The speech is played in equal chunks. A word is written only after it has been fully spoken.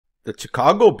The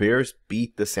Chicago Bears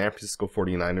beat the San Francisco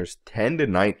 49ers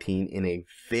 10-19 in a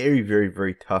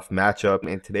very tough matchup.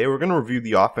 And today we're going to review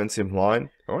the offensive line.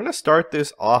 We're going to start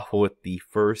this off with the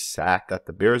first sack that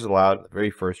the Bears allowed, the very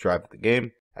first drive of the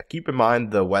game. Keep in mind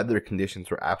the weather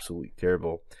conditions were absolutely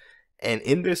terrible. And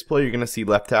in this play, you're going to see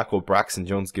left tackle Braxton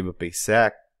Jones give up a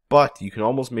sack. But you can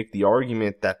almost make the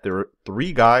argument that there are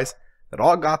three guys that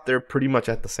all got there pretty much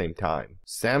at the same time.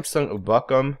 Samson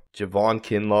Ebukam, Javon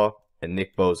Kinlaw, and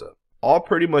Nick Bosa all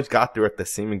pretty much got there at the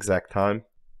same exact time.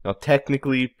 Now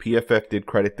technically, PFF did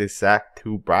credit this sack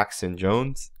to Braxton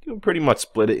Jones. You can pretty much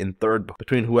split it in third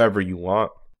between whoever you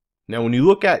want. Now when you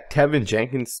look at Tevin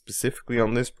Jenkins specifically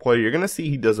on this play, you're going to see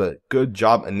he does a good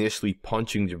job initially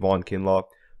punching Javon Kinlaw,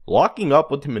 locking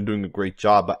up with him and doing a great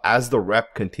job. But as the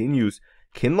rep continues,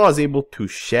 Kinlaw is able to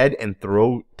shed and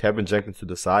throw Tevin Jenkins to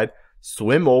the side,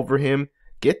 swim over him,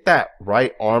 get that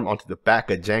right arm onto the back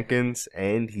of Jenkins,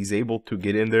 and he's able to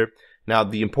get in there. Now,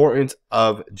 the importance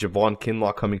of Javon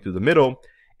Kinlaw coming through the middle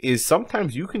is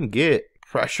sometimes you can get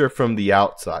pressure from the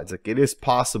outsides. Like, it is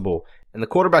possible, and the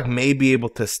quarterback may be able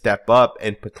to step up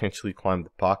and potentially climb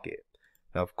the pocket.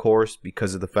 Now, of course,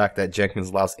 because of the fact that Jenkins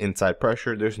allows inside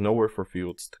pressure, there's nowhere for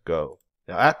Fields to go.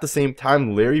 Now, at the same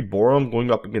time, Larry Borom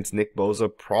going up against Nick Bosa,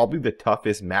 probably the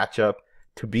toughest matchup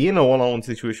to be in a one-on-one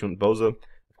situation with Bosa.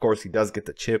 Of course, he does get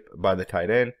the chip by the tight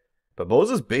end, but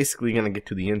Bosa's basically going to get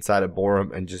to the inside of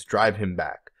Borom and just drive him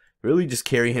back. Really just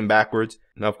carry him backwards.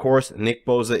 Now, of course, Nick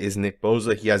Bosa is Nick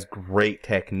Bosa. He has great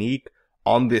technique.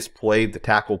 On this play, the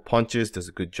tackle punches, does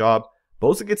a good job.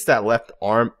 Bosa gets that left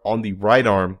arm on the right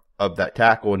arm of that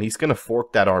tackle, and he's going to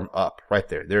fork that arm up right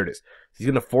there. There it is. He's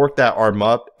going to fork that arm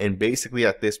up, and basically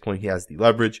at this point, he has the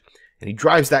leverage, and he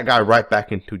drives that guy right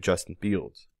back into Justin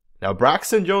Fields. Now,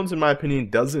 Braxton Jones, in my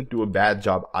opinion, doesn't do a bad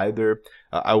job either.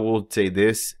 I will say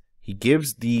this. He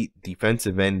gives the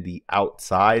defensive end the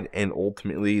outside, and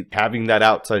ultimately, having that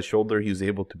outside shoulder, he was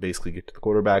able to basically get to the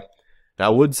quarterback. Now,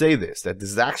 I would say this, that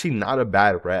this is actually not a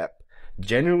bad rep.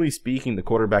 Generally speaking, the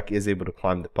quarterback is able to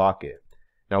climb the pocket.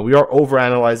 Now, we are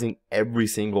overanalyzing every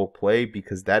single play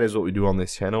because that is what we do on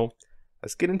this channel.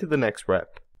 Let's get into the next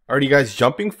rep. Alrighty guys,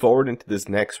 jumping forward into this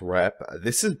next rep,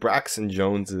 this is Braxton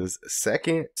Jones's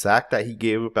second sack that he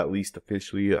gave up, at least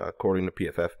officially, according to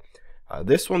PFF.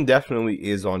 This one definitely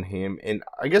is on him, and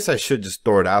I guess I should just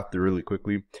throw it out there really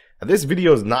quickly. This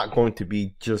video is not going to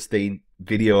be just a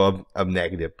video of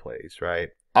negative plays, right?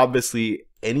 Obviously,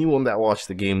 anyone that watched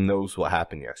the game knows what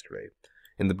happened yesterday.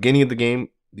 In the beginning of the game,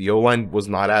 the O-line was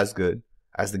not as good.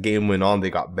 As the game went on, they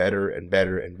got better and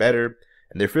better and better.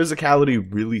 And their physicality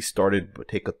really started to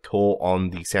take a toll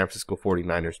on the San Francisco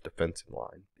 49ers defensive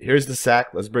line. Here's the sack.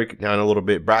 Let's break it down a little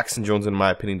bit. Braxton Jones, in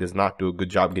my opinion, does not do a good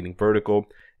job getting vertical.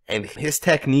 And his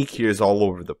technique here is all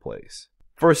over the place.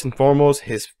 First and foremost,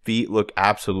 his feet look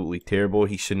absolutely terrible.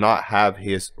 He should not have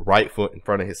his right foot in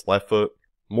front of his left foot.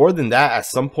 More than that, at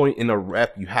some point in a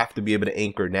rep, you have to be able to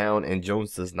anchor down, and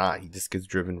Jones does not. He just gets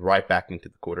driven right back into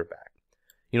the quarterback.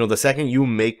 You know, the second you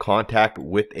make contact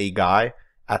with a guy,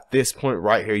 at this point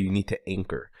right here, you need to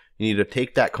anchor. You need to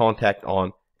take that contact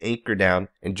on, anchor down,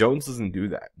 and Jones doesn't do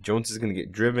that. Jones is going to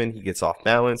get driven, he gets off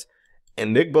balance,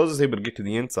 and Nick Bosa is able to get to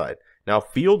the inside. Now,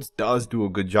 Fields does do a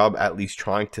good job at least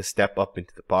trying to step up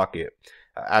into the pocket.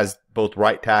 As both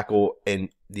right tackle and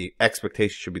the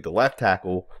expectation should be the left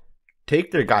tackle,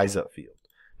 take their guys upfield.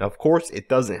 Now, of course, it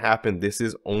doesn't happen. This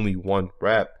is only one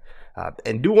rep.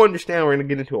 And do understand we're going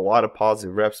to get into a lot of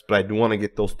positive reps, but I do want to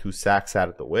get those two sacks out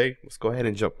of the way. Let's go ahead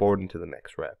and jump forward into the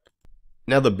next rep.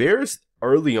 Now, the Bears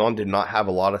early on did not have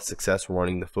a lot of success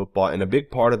running the football, and a big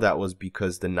part of that was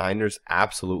because the Niners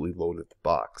absolutely loaded the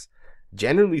box.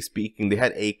 Generally speaking, they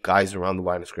had 8 guys around the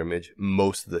line of scrimmage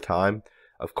most of the time.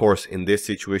 Of course, in this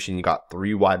situation, you got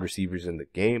 3 wide receivers in the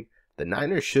game. The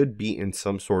Niners should be in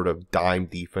some sort of dime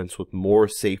defense with more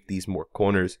safeties, more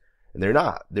corners. And they're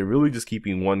not. They're really just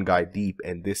keeping one guy deep,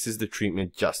 and this is the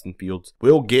treatment Justin Fields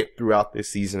will get throughout this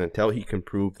season until he can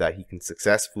prove that he can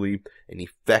successfully and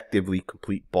effectively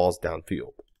complete balls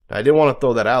downfield. Now, I didn't want to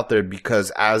throw that out there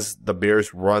because as the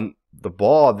Bears run the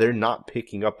ball, they're not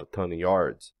picking up a ton of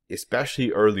yards,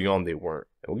 especially early on they weren't.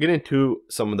 And we'll get into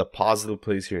some of the positive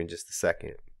plays here in just a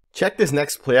second. Check this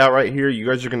next play out right here. You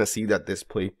guys are going to see that this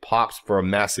play pops for a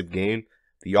massive gain.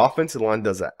 The offensive line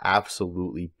does an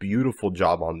absolutely beautiful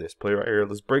job on this play right here.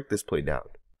 Let's break this play down.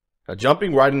 Now,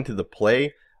 jumping right into the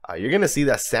play, you're going to see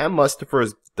that Sam Mustipher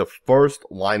is the first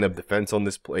line of defense on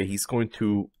this play. He's going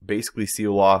to basically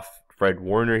seal off Fred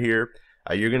Warner here.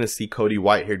 You're going to see Cody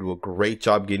Whitehair do a great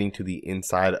job getting to the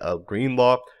inside of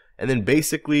Greenlaw. And then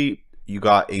basically, you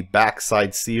got a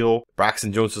backside seal.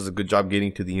 Braxton Jones does a good job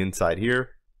getting to the inside here.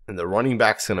 And the running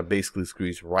back's going to basically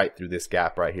squeeze right through this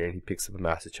gap right here, and he picks up a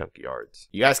massive chunk of yards.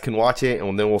 You guys can watch it,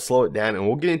 and then we'll slow it down, and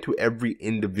we'll get into every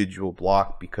individual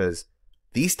block, because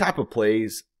these type of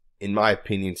plays, in my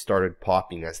opinion, started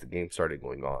popping as the game started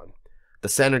going on. The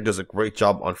center does a great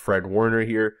job on Fred Warner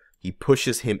here. He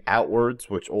pushes him outwards,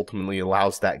 which ultimately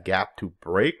allows that gap to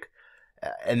break.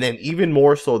 And then even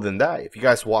more so than that, if you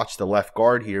guys watch the left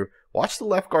guard here, watch the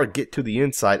left guard get to the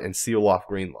inside and seal off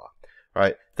Greenlaw.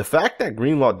 Right? The fact that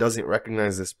Greenlaw doesn't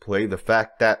recognize this play, the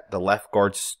fact that the left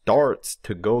guard starts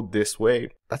to go this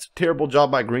way, that's a terrible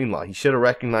job by Greenlaw. He should have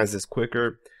recognized this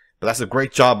quicker, but that's a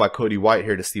great job by Cody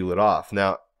Whitehair to steal it off.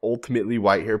 Now, ultimately,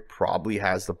 Whitehair probably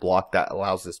has the block that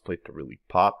allows this play to really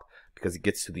pop, because he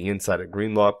gets to the inside of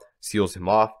Greenlaw, seals him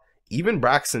off. Even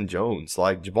Braxton Jones,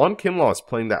 like Javon Kinlaw is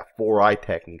playing that 4-eye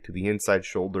technique to the inside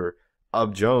shoulder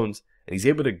of Jones, and he's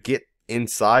able to get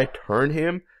inside, turn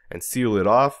him, and seal it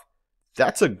off.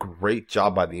 That's a great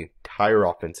job by the entire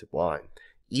offensive line.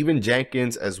 Even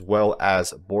Jenkins as well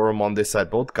as Borum on this side,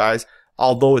 both guys,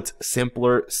 although it's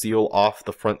simpler, seal off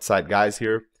the front side guys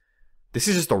here. This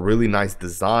is just a really nice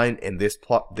design, and this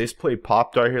play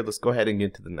popped right here. Let's go ahead and get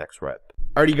into the next rep.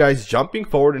 Alrighty guys, jumping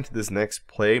forward into this next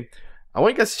play, I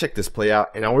want you guys to check this play out,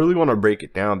 and I really want to break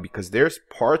it down because there's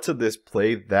parts of this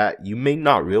play that you may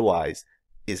not realize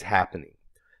is happening.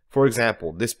 For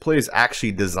example, this play is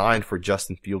actually designed for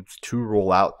Justin Fields to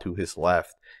roll out to his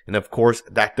left. And of course,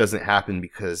 that doesn't happen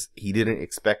because he didn't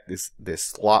expect this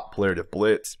slot player to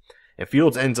blitz. And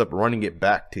Fields ends up running it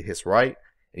back to his right.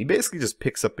 And he basically just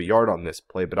picks up a yard on this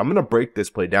play. But I'm going to break this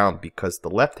play down because the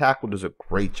left tackle does a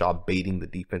great job baiting the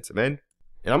defensive end.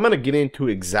 And I'm going to get into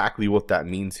exactly what that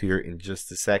means here in just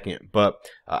a second. But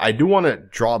I do want to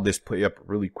draw this play up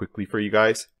really quickly for you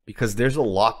guys because there's a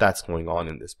lot that's going on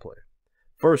in this play.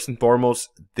 First and foremost,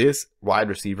 this wide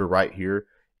receiver right here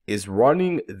is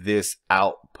running this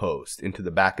outpost into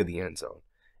the back of the end zone.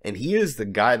 And he is the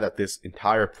guy that this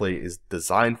entire play is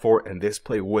designed for, and this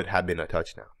play would have been a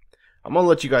touchdown. I'm going to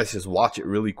let you guys just watch it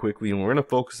really quickly, and we're going to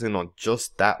focus in on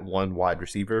just that one wide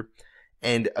receiver.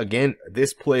 And again,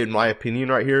 this play, in my opinion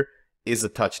right here, is a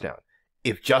touchdown.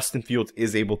 If Justin Fields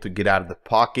is able to get out of the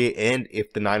pocket, and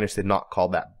if the Niners did not call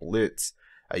that blitz.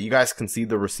 You guys can see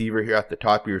the receiver here at the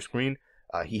top of your screen.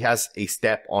 He has a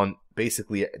step on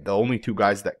basically the only two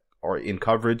guys that are in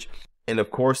coverage. And of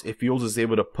course, if Fields is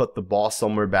able to put the ball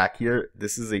somewhere back here,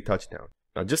 this is a touchdown.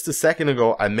 Now, just a second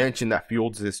ago, I mentioned that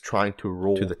Fields is trying to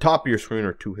roll to the top of your screen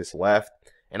or to his left.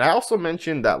 And I also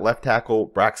mentioned that left tackle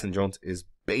Braxton Jones is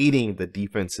baiting the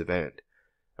defensive end.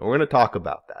 And we're going to talk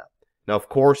about that. Now, of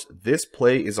course, this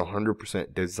play is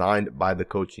 100% designed by the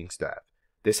coaching staff.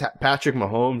 This Patrick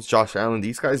Mahomes, Josh Allen,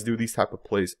 these guys do these type of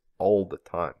plays all the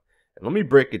time. And let me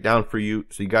break it down for you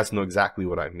so you guys know exactly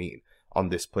what I mean on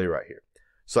this play right here.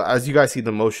 So as you guys see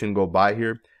the motion go by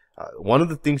here, one of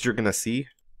the things you're going to see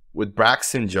with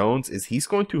Braxton Jones is he's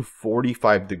going to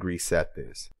 45-degree set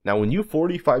this. Now, when you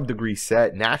 45-degree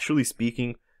set, naturally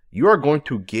speaking, you are going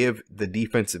to give the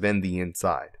defensive end the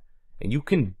inside. And you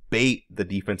can bait the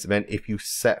defensive end if you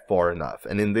set far enough.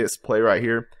 And in this play right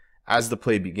here, as the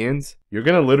play begins, you're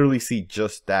going to literally see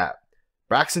just that.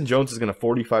 Braxton Jones is going to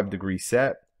 45-degree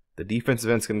set. The defensive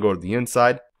end's going to go to the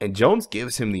inside, and Jones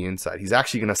gives him the inside. He's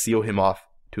actually going to seal him off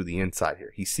to the inside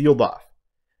here. He's sealed off.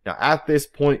 Now, at this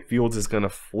point, Fields is going to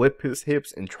flip his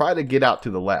hips and try to get out to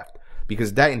the left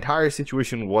because that entire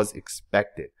situation was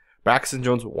expected. Braxton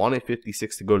Jones wanted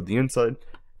 56 to go to the inside.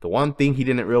 The one thing he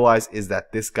didn't realize is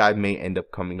that this guy may end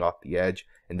up coming off the edge,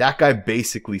 and that guy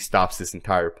basically stops this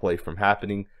entire play from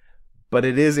happening. But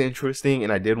it is interesting,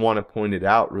 and I did want to point it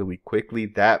out really quickly,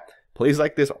 that plays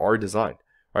like this are designed.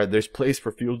 All right, there's plays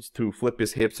for Fields to flip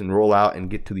his hips and roll out and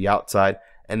get to the outside,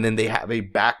 and then they have a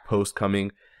back post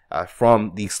coming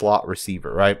from the slot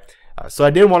receiver, right? So I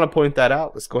did want to point that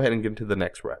out. Let's go ahead and get into the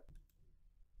next rep.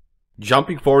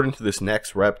 Jumping forward into this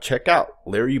next rep, check out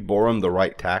Larry Borum, the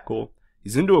right tackle.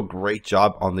 He's going to do a great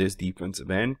job on this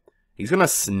defensive end. He's going to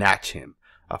snatch him.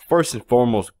 First and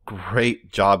foremost,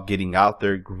 great job getting out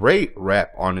there. Great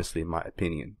rep, honestly, in my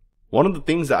opinion. One of the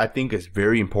things that I think is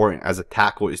very important as a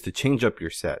tackle is to change up your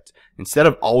sets. Instead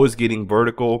of always getting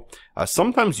vertical,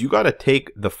 sometimes you got to take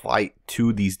the fight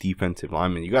to these defensive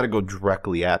linemen. You got to go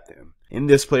directly at them. In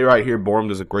this play right here, Borum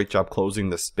does a great job closing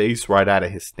the space right out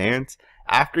of his stance.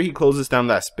 After he closes down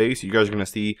that space, you guys are going to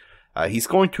see he's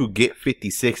going to get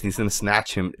 56 and he's going to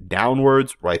snatch him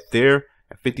downwards right there.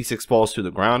 And 56 falls to the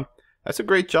ground. That's a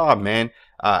great job, man.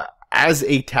 As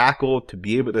a tackle, to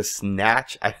be able to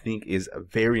snatch, I think, is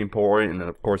very important. And then,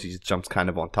 of course, he just jumps kind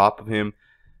of on top of him.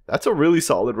 That's a really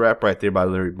solid rep right there by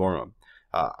Larry Borum.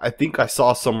 I think I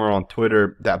saw somewhere on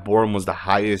Twitter that Borum was the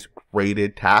highest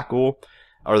rated tackle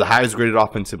or the highest graded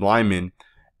offensive lineman.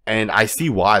 And I see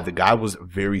why. The guy was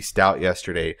very stout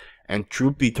yesterday. And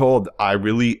truth be told, I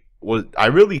really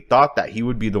thought that he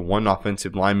would be the one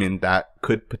offensive lineman that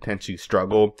could potentially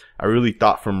struggle. I really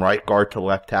thought from right guard to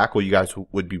left tackle, you guys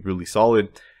would be really solid.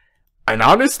 And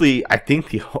honestly, I think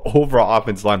the overall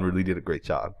offensive line really did a great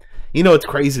job. You know, it's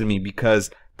crazy to me because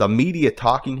the media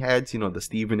talking heads, you know, the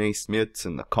Stephen A. Smiths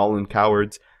and the Colin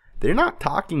Cowards, they're not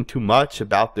talking too much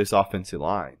about this offensive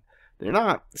line. They're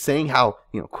not saying how,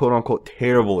 you know, quote unquote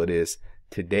terrible it is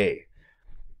today.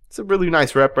 It's a really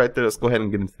nice rep right there. Let's go ahead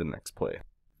and get into the next play.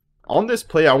 On this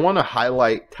play, I want to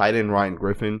highlight tight end Ryan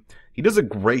Griffin. He does a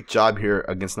great job here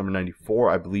against number 94.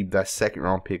 I believe that's second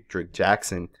round pick Drake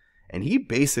Jackson. And he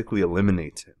basically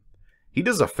eliminates him. He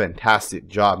does a fantastic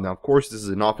job. Now, of course, this is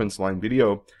an offensive line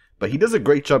video, but he does a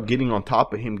great job getting on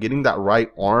top of him, getting that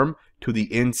right arm to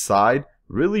the inside,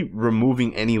 really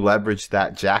removing any leverage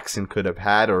that Jackson could have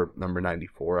had, or number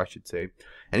 94, I should say.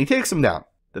 And he takes him down.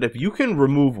 That if you can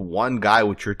remove one guy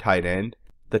with your tight end,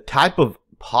 the type of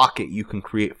pocket you can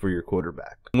create for your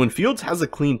quarterback. When Fields has a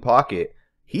clean pocket,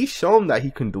 he's shown that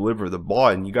he can deliver the ball.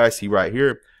 And you guys see right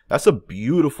here, that's a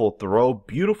beautiful throw,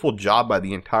 beautiful job by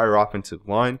the entire offensive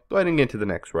line. Go ahead and get to the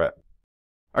next rep.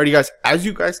 Alrighty guys, as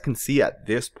you guys can see at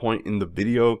this point in the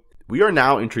video, we are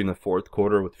now entering the fourth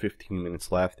quarter with 15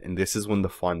 minutes left, and this is when the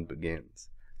fun begins.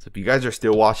 So if you guys are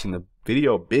still watching the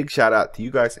video, big shout out to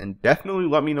you guys, and definitely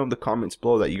let me know in the comments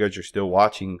below that you guys are still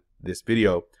watching this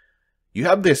video. You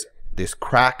have this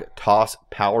crack, toss,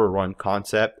 power run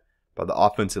concept by the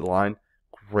offensive line.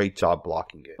 Great job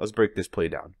blocking it. Let's break this play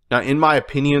down. Now, in my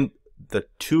opinion, the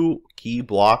two key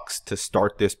blocks to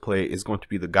start this play is going to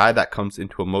be the guy that comes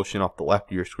into a motion off the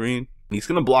left of your screen. He's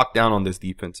going to block down on this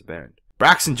defensive end.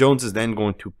 Braxton Jones is then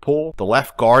going to pull. The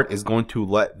left guard is going to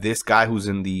let this guy who's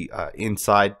in the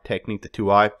inside technique, the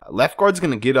 2-eye. Left guard's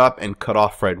going to get up and cut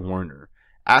off Fred Warner.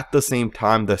 At the same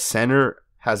time, the center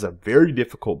has a very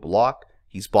difficult block.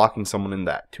 He's blocking someone in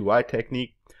that 2-eye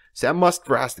technique. Sam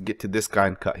Mustipher has to get to this guy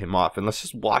and cut him off. And let's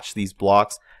just watch these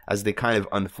blocks as they kind of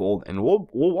unfold. And we'll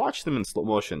watch them in slow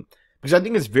motion, because I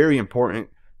think it's very important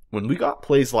when we got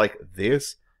plays like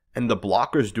this and the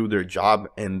blockers do their job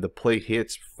and the play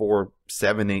hits for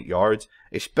 7-8 yards,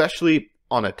 especially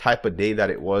on a type of day that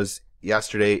it was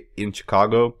yesterday in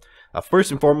Chicago.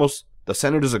 First and foremost, the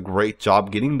center does a great job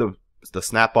getting the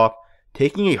snap off,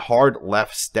 taking a hard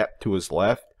left step to his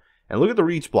left. And look at the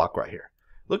reach block right here.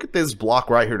 Look at this block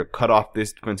right here to cut off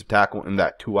this defensive tackle in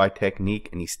that 2-eye technique,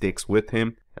 and he sticks with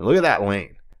him. And look at that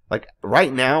lane. Like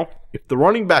right now, if the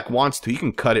running back wants to, he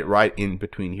can cut it right in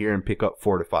between here and pick up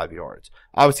 4 to 5 yards.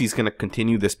 Obviously, he's going to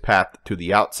continue this path to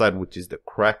the outside, which is the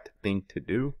correct thing to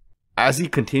do. As he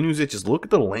continues it, just look at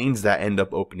the lanes that end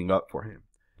up opening up for him.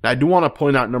 Now, I do want to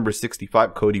point out number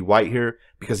 65, Cody White here,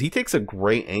 because he takes a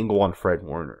great angle on Fred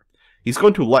Warner. He's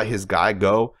going to let his guy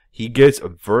go. He gets a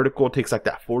vertical, takes like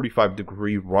that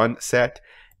 45-degree run set,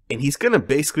 and he's going to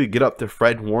basically get up to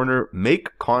Fred Warner,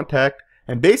 make contact,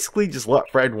 and basically just let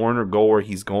Fred Warner go where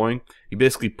he's going. He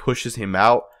basically pushes him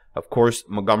out. Of course,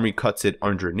 Montgomery cuts it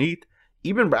underneath.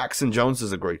 Even Braxton Jones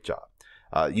does a great job.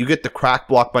 You get the crack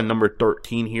block by number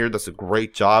 13 here. That's a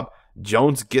great job.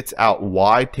 Jones gets out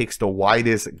wide, takes the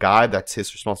widest guy. That's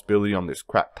his responsibility on this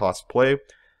crack toss play.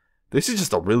 This is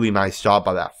just a really nice job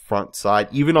by that front side.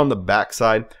 Even on the back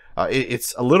side,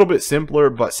 it's a little bit simpler,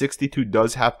 but 62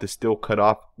 does have to still cut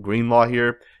off Greenlaw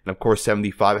here. And of course,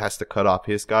 75 has to cut off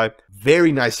his guy.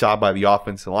 Very nice job by the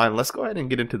offensive line. Let's go ahead and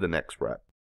get into the next rep.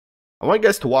 I want you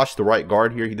guys to watch the right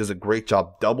guard here. He does a great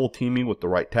job double teaming with the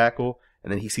right tackle.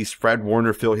 And then he sees Fred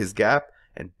Warner fill his gap,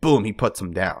 and boom, he puts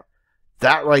him down.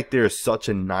 That right there is such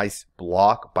a nice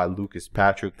block by Lucas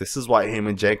Patrick. This is why him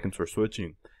and Jenkins were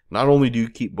switching. Not only do you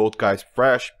keep both guys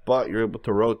fresh, but you're able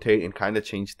to rotate and kind of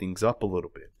change things up a little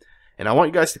bit. And I want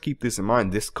you guys to keep this in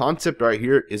mind. This concept right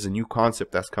here is a new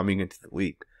concept that's coming into the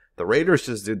league. The Raiders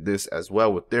just did this as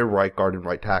well with their right guard and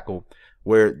right tackle,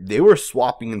 where they were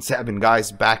swapping and 7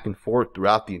 guys back and forth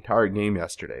throughout the entire game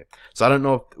yesterday. So I don't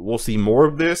know if we'll see more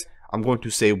of this. I'm going to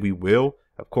say we will.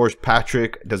 Of course,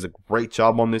 Patrick does a great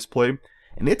job on this play.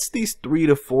 And it's these 3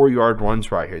 to 4 yard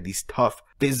runs right here, these tough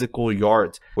physical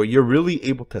yards where you're really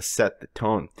able to set the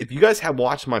tone. If you guys have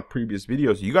watched my previous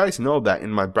videos, you guys know that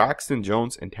in my Braxton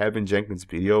Jones and Tevin Jenkins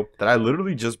video that I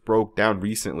literally just broke down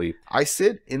recently, I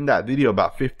said in that video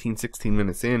about 15-16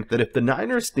 minutes in that if the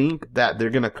Niners think that they're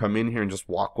going to come in here and just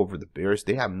walk over the Bears,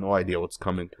 they have no idea what's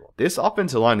coming to them. This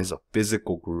offensive line is a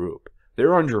physical group.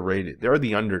 They're underrated. They're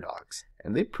the underdogs.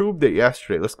 And they proved it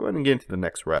yesterday. Let's go ahead and get into the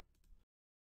next rep.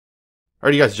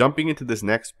 Alright, guys, jumping into this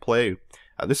next play.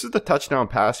 This is the touchdown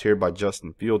pass here by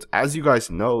Justin Fields. As you guys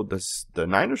know, the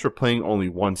Niners were playing only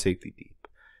one safety deep.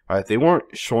 Right? They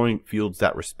weren't showing Fields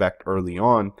that respect early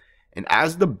on. And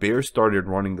as the Bears started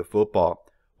running the football,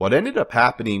 what ended up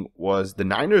happening was the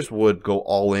Niners would go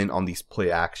all in on these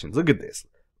play actions. Look at this.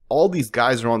 All these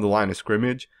guys are on the line of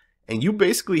scrimmage, and you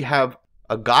basically have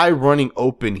a guy running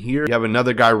open here. You have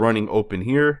another guy running open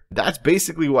here. That's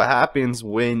basically what happens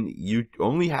when you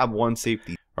only have one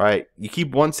safety, right? You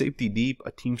keep one safety deep,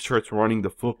 a team starts running the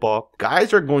football.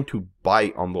 Guys are going to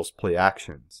bite on those play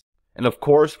actions. And of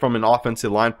course, from an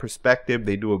offensive line perspective,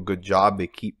 they do a good job. They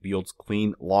keep Fields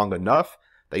clean long enough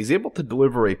that he's able to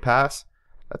deliver a pass.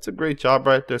 That's a great job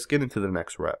right there. Let's get into the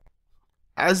next rep.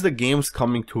 As the game's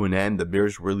coming to an end, the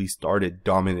Bears really started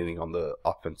dominating on the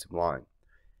offensive line.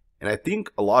 And I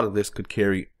think a lot of this could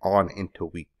carry on into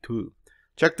week 2.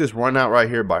 Check this run out right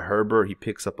here by Herbert. He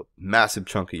picks up a massive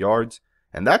chunk of yards.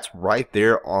 And that's right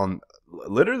there on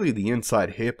literally the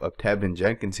inside hip of Tevin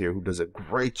Jenkins here, who does a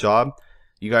great job.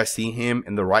 You guys see him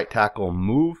and the right tackle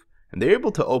move, and they're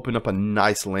able to open up a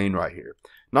nice lane right here.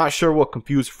 Not sure what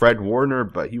confused Fred Warner,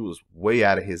 but he was way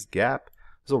out of his gap.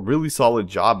 It's a really solid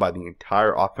job by the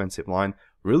entire offensive line,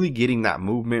 really getting that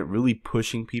movement, really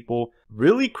pushing people,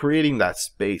 really creating that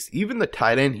space. Even the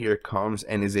tight end here comes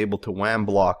and is able to wham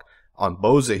block on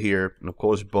Bosa here, and of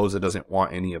course Bosa doesn't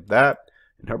want any of that.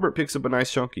 And Herbert picks up a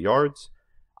nice chunk of yards.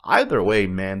 Either way,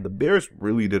 man, the Bears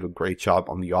really did a great job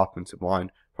on the offensive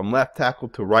line. From left tackle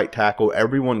to right tackle,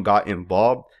 everyone got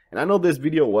involved. And I know this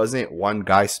video wasn't one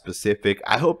guy specific.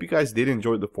 I hope you guys did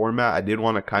enjoy the format. I did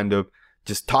want to kind of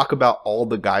just talk about all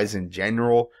the guys in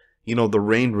general. You know, the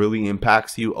rain really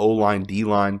impacts you. O-line,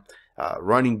 D-line,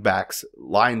 running backs,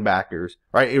 linebackers,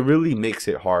 right? It really makes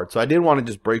it hard. So I did want to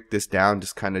just break this down,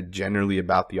 just kind of generally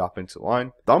about the offensive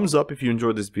line. Thumbs up if you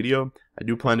enjoyed this video. I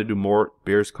do plan to do more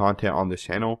Bears content on this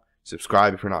channel.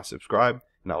 Subscribe if you're not subscribed.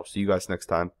 And I'll see you guys next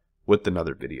time with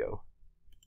another video.